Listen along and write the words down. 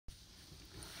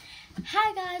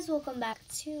Hi guys, welcome back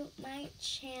to my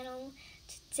channel.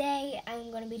 Today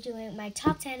I'm going to be doing my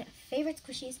top 10 favorite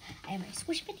squishies. I have my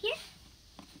squish bin here.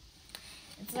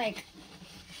 It's like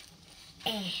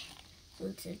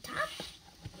glued to the top.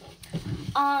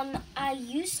 I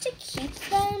used to keep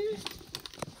them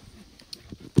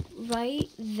right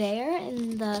there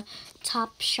in the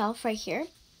top shelf right here.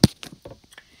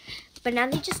 But now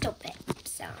they just don't fit.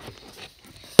 So,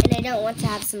 and I don't want to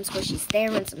have some squishies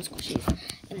there and some squishies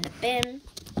in the bin.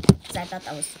 Because I thought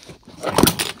that was,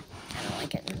 I don't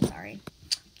like it, I'm sorry.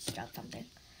 Just dropped something.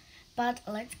 But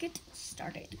let's get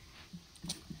started.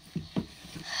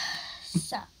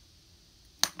 So,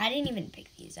 I didn't even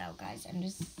pick these out, guys. I'm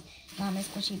just got my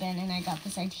squishy bin and I got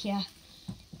this idea.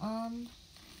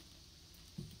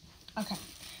 Okay.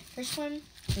 First one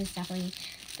is definitely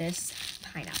this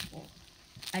pineapple.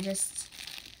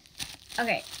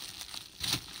 Okay.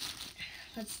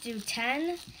 Let's do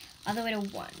 10 all the way to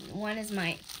 1. 1 is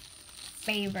my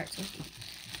favorite squishy.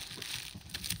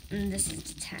 And this is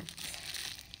the 10th.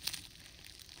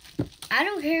 I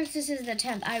don't care if this is the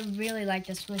 10th. I really like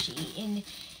this squishy. And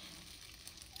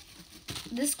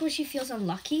this squishy feels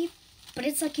unlucky, but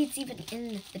it's lucky it's even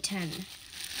in the 10.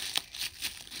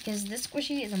 Because this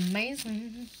squishy is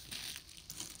amazing.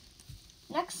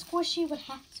 Next squishy would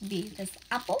have to be this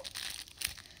apple.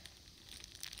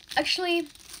 Actually,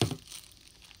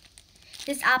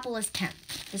 this apple is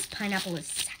 10th. This pineapple is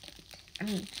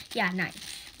 2nd. 9th.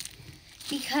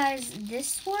 Because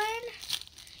this one,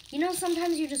 you know,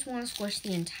 sometimes you just want to squish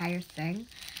the entire thing.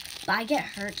 But I get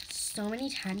hurt so many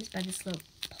times by this little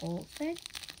pole thing.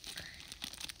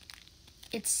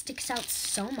 It sticks out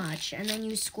so much, and then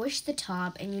you squish the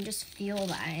top, and you just feel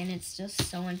that, and it's just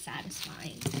so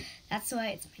unsatisfying. That's why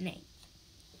it's my name.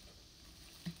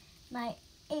 My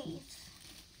 8th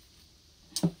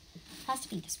has to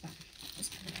be this one. This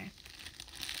one there.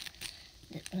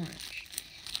 The orange.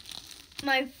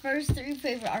 My first 3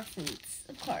 favorite are fruits.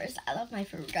 Of course, I love my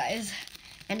fruit, guys.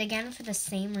 And again, for the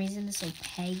same reason, this little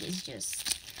peg is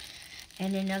just...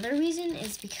 And another reason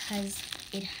is because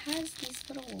it has these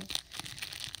little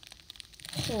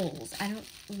holes. I don't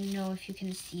know if you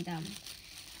can see them.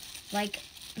 Like,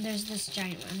 there's this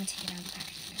giant one. I'm going to take it out of the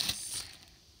packaging.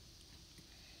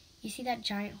 You see that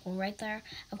giant hole right there?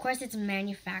 Of course, it's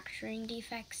manufacturing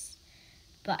defects,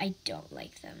 but I don't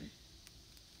like them.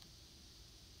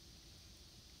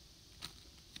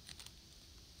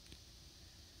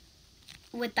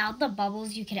 Without the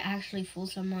bubbles, you could actually fool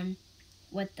someone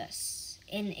with this.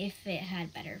 And if it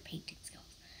had better painting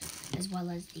skills, as well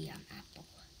as the apple.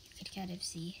 You could kind of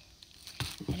see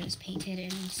that it was painted,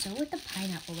 and so with the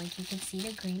pineapple, like you can see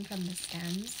the green from the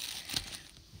stems.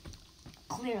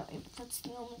 Clearly, that's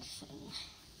the only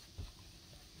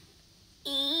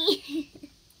thing.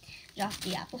 Just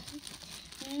the apple.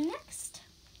 Next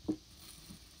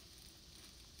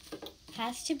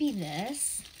has to be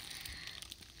this.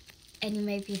 And you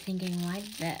might be thinking, why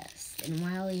this? And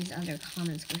why all these other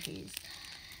common squishies?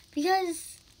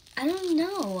 Because, I don't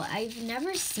know. I've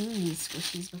never seen these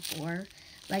squishies before.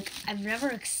 Like, I've never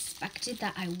expected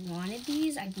that I wanted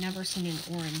these. I've never seen an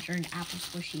orange or an apple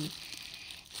squishy.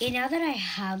 And now that I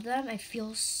have them, I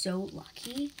feel so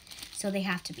lucky. So they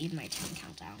have to be in my 10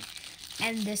 countdown.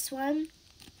 And this one,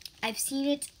 I've seen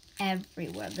it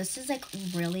everywhere. This is, like,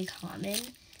 really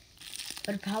common.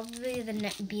 But probably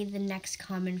be the next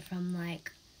common from,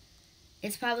 like,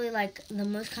 it's probably, like, the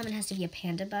most common has to be a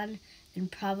panda bun,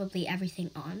 and probably everything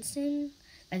onsen,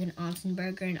 like an onsen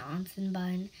burger, an onsen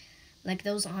bun, like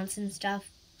those onsen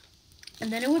stuff.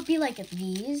 And then it would be, like,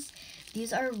 these.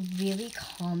 These are really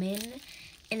common,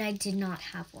 and I did not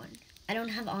have one. I don't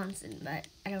have onsen, but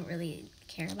I don't really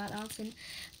care about onsen.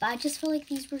 But I just feel like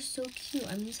these were so cute.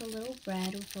 I mean, it's a little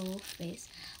bread with a little face.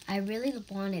 I really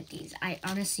wanted these. I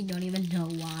honestly don't even know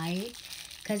why,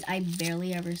 because I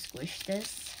barely ever squished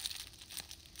this.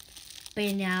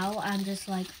 But now I'm just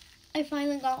like, I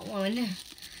finally got one.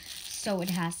 So it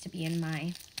has to be in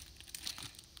my...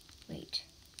 Wait.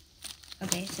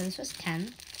 Okay, so this was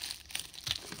 10.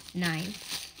 9.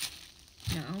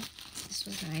 No, this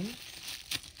was 9.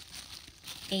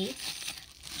 8th.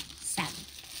 7th.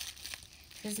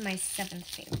 This is my 7th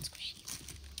favorite squishy.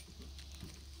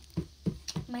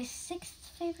 My 6th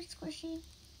favorite squishy.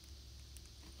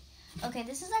 Okay,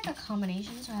 this is like a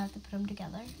combination, so I have to put them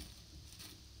together.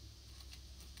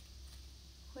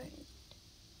 Where is it?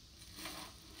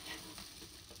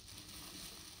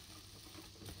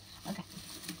 Okay.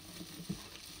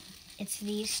 It's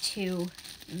these 2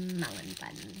 melon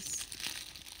buns.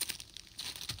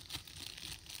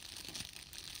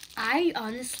 I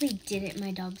honestly didn't.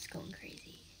 My dog's going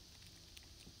crazy.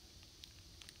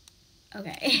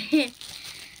 Okay.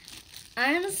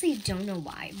 I honestly don't know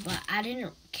why, but I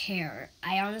didn't care.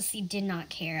 I honestly did not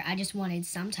care. I just wanted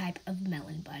some type of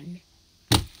melon bun.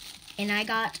 And I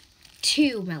got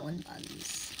 2 melon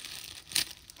buns.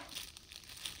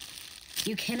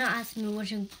 You cannot ask me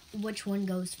which one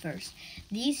goes first.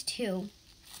 These 2,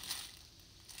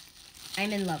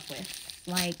 I'm in love with.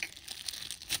 Like,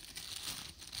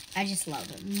 I just love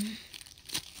them.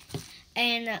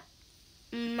 And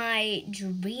my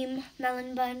dream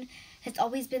melon bun has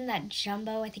always been that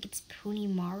jumbo, I think it's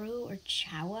Punimaru or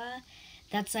Chawa,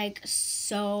 that's like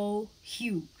so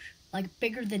huge, like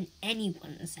bigger than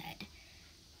anyone's head.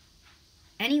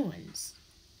 Anyone's,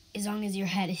 as long as your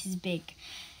head is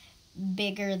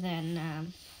bigger than,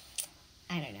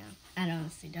 I don't know. I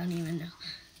honestly don't even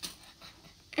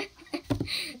know.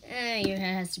 Your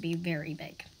head has to be very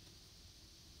big.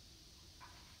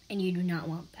 And you do not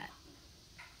want that.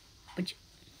 But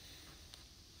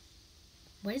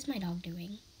what is my dog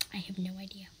doing? I have no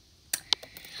idea.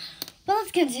 But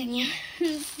let's continue.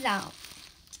 So,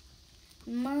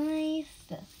 my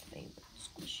 5th favorite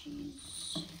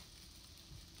squishies.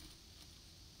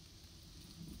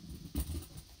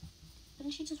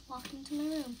 And she just walked into my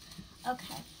room.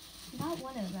 Okay, not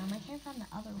one of them. I can't find the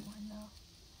other one though.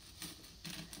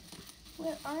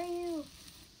 Where are you?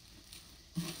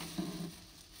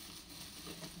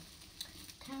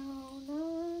 Count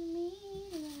on me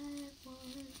like 1,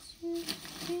 2,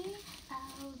 3.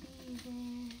 I'll be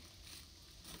there.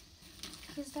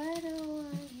 'Cause I don't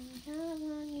want you, count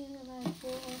on you like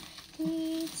 4,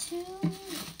 3, 2.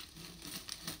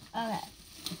 Okay.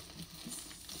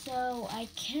 So I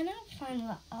cannot find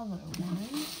the other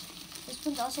one. This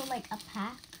one's also like a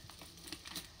pack,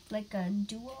 like a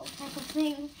duo type of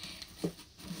thing.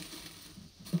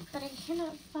 But I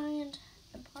cannot find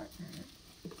a partner.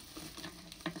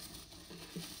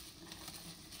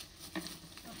 Oh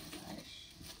my gosh.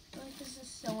 I feel like this is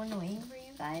so annoying for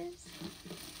you guys.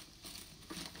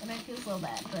 And I feel so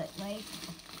bad, but like,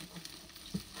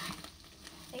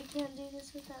 I can't do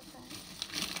this without that.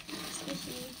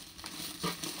 Squishy.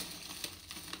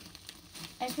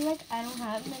 I feel like I don't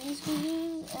have many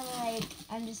squishies, and like,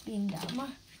 I'm just being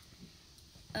dumb.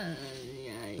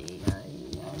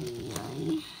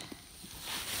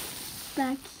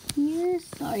 Back here,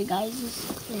 sorry guys, this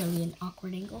is clearly an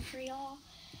awkward angle for y'all.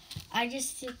 I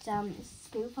just did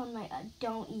spoof on my,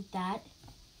 don't eat that.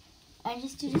 I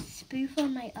just did a spoof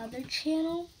on my other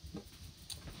channel.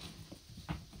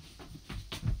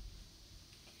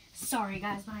 Sorry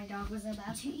guys, my dog was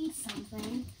about to eat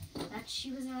something that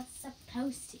she was not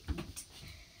supposed to eat.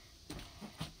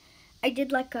 I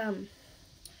did like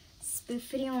spoof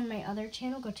video on my other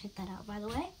channel. Go check that out, by the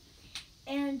way.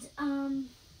 And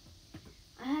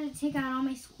I had to take out all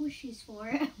my squishies for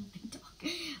it. My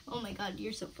dog. Oh my god,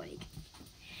 you're so funny.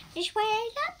 This why I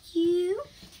love you.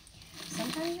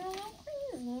 Sometimes you're a little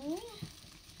crazy.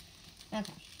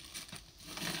 Okay.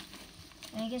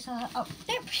 I guess I'll have, oh,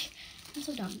 there. I'm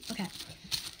so dumb. Okay.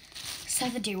 So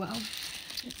the duo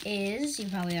is, you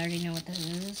probably already know what this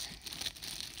is.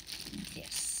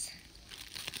 This.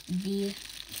 The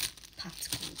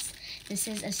popsicles. This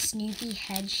is a Snoopy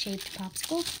head-shaped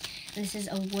popsicle. This is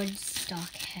a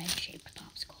Woodstock head-shaped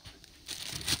popsicle.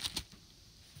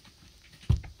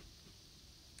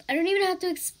 I don't even have to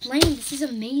explain. This is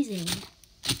amazing.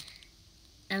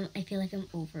 I feel like I'm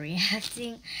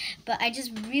overreacting, but I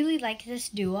just really like this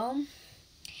duo.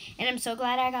 And I'm so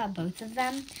glad I got both of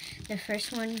them. The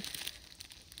first one,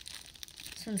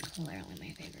 this one's clearly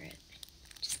my favorite.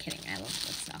 Just kidding, I love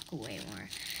Woodstock way more.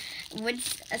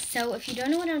 So if you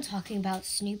don't know what I'm talking about,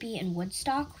 Snoopy and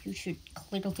Woodstock, you should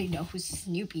clearly know who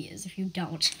Snoopy is. If you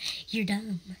don't, you're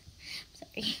dumb. I'm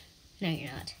sorry. No,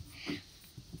 you're not.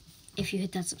 If you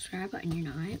hit that subscribe button,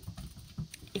 you're not.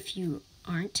 If you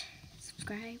aren't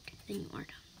subscribed, then you are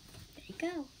dumb. There you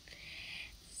go.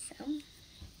 So,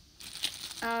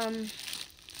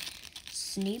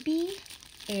 Snoopy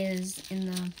is in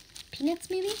the Peanuts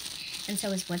movie, and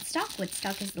so is Woodstock.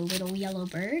 Woodstock is the little yellow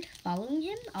bird following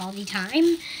him all the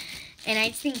time. And I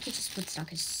just think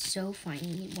Woodstock is so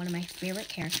funny. One of my favorite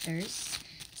characters.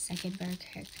 Second favorite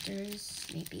characters,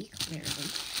 Snoopy, clearly.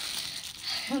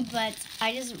 But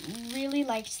I just really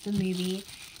liked the movie,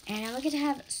 and I get to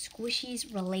have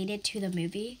squishies related to the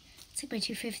movie. It's like my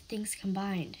 2 favorite things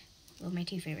combined. Well, my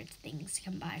 2 favorite things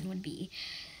combined would be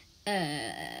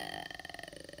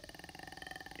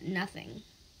nothing,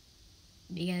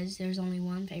 because there's only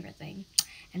one favorite thing,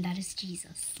 and that is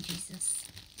Jesus. Jesus,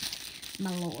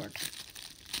 my Lord.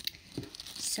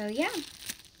 So yeah,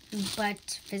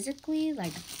 but physically,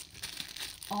 like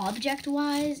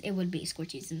object-wise, it would be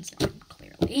squishies and slime,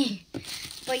 clearly.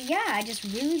 But yeah, I just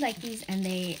really like these, and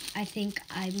I think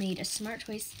I made a smart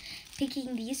choice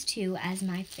picking these two as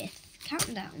my 5th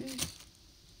countdown.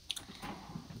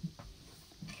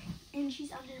 And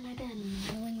she's under my bed and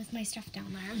rolling with my stuff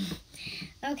down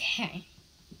there. Okay.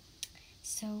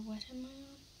 So what am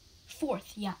I on?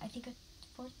 4th, yeah, I think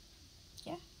 4th.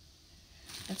 Yeah.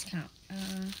 Let's count.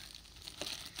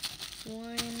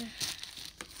 1,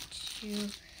 2,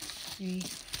 3,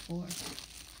 4,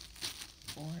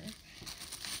 4,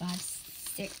 5,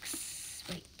 6.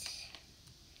 Wait.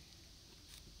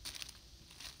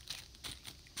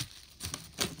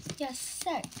 Yes,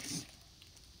 6.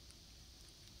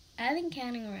 I've been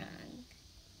counting wrong.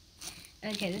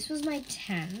 Okay, this was my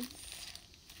 10th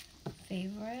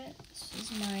favorite. This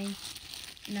is my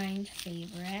 9th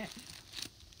favorite.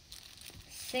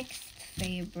 6th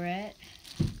favorite.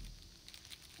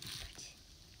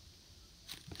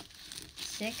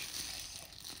 6th.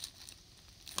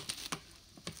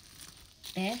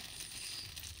 5th.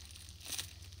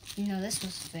 No, this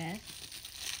was 5th.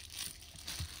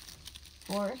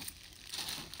 4th.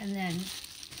 And then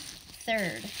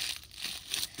 3rd.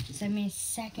 So I made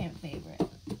 2nd favorite.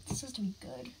 This has to be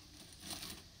good.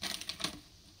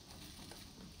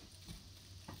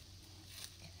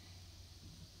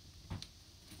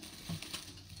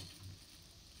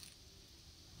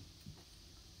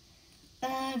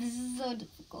 This is so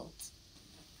difficult.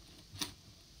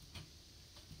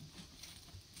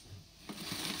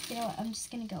 You know what? I'm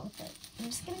just gonna go with it. I'm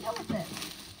just gonna go with it.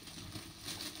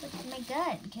 With my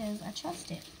gut, because I trust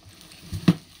it.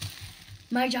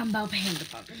 My Jumbo Panda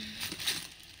Bun.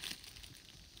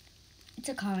 It's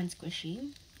a common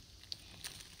squishy.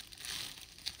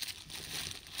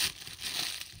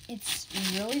 It's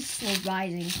really slow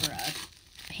rising for a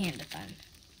panda bun.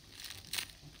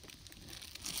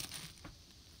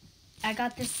 I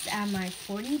got this at my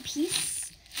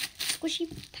 40-piece squishy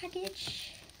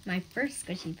package. My first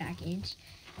squishy package,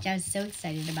 which I was so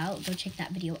excited about. Go check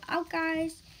that video out,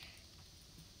 guys.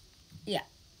 Yeah.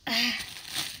 I'm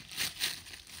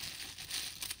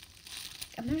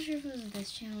not sure if it was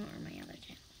this channel or my other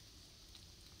channel.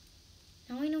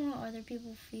 Now I know how other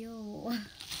people feel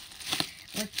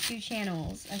with 2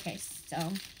 channels. Okay,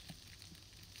 so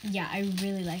yeah, I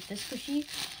really like this squishy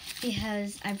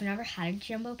because I've never had a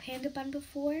jumbo panda bun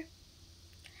before,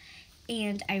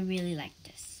 and I really like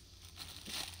this.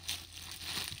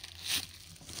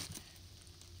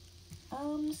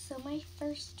 So my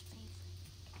first favorite.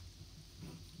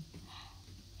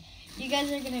 You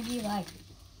guys are gonna be like,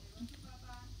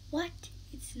 what?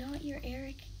 It's not your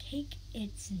Eric cake?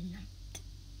 It's not.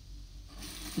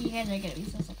 You guys are gonna be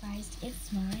so surprised.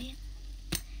 It's my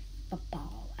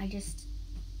football. I just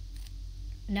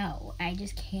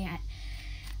can't.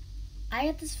 I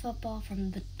got this football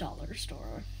from the dollar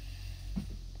store.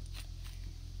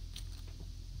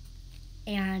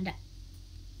 And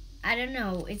I don't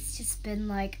know, it's just been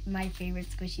like my favorite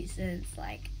squishy since.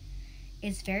 Like,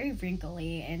 it's very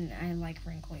wrinkly, and I like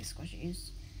wrinkly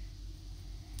squishies.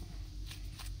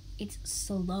 It's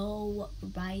slow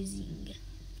rising.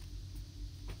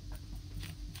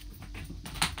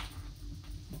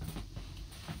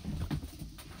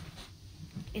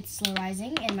 It's slow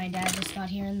rising, and my dad just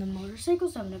got here in the motorcycle,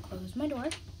 so I'm gonna close my door.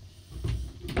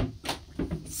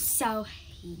 So,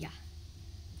 yeah.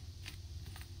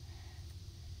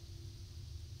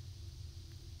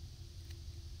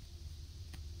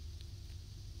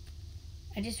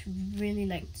 I just really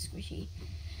like the squishy.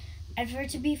 And for it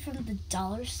to be from the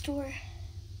dollar store,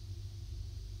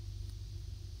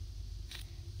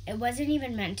 it wasn't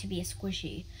even meant to be a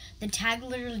squishy. The tag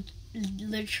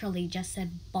literally just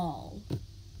said ball.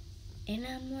 And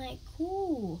I'm like,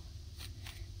 cool.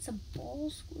 It's a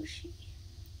ball squishy.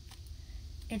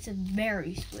 It's a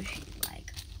very squishy,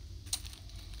 like.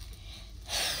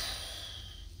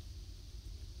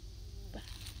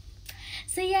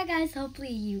 So yeah, guys,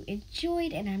 hopefully you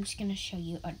enjoyed, and I'm just going to show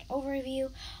you an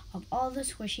overview of all the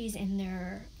squishies in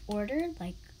their order.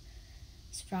 Like,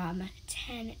 it's from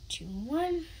 10 to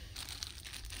 1.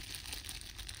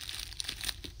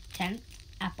 10th,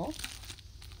 apple.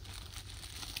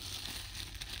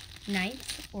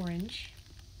 9th, orange.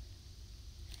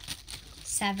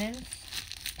 7th,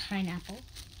 pineapple.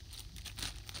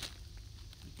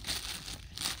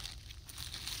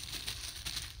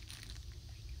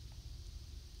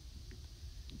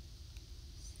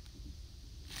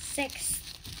 6th,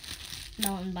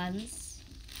 melon buns.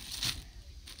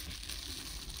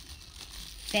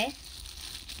 5th,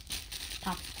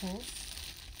 popsicles.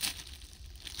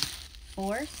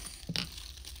 4th,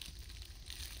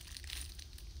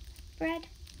 bread. 3rd,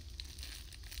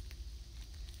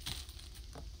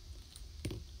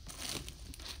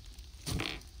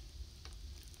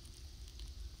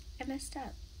 I messed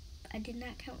up. I did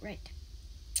not count right.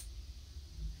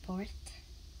 Fourth,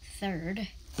 third.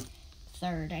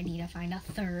 I need to find a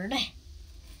third.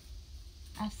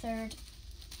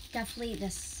 Definitely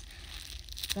this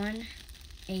one.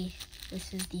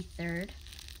 This is the third.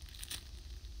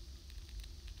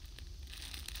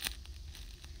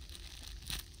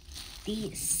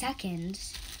 The second.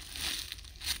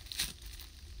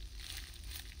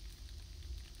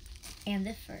 And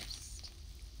the first.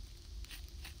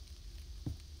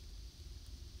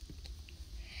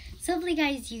 So hopefully you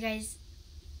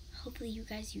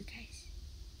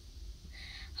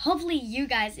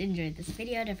guys enjoyed this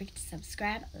video. Don't forget to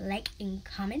subscribe, like, and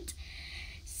comment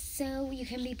so you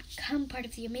can become part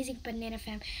of the amazing banana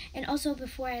fam. And also,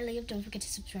 before I leave, don't forget to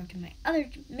subscribe to my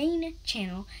other main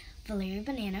channel, Valeria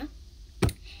Banana.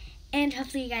 And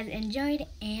hopefully you guys enjoyed,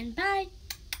 and bye!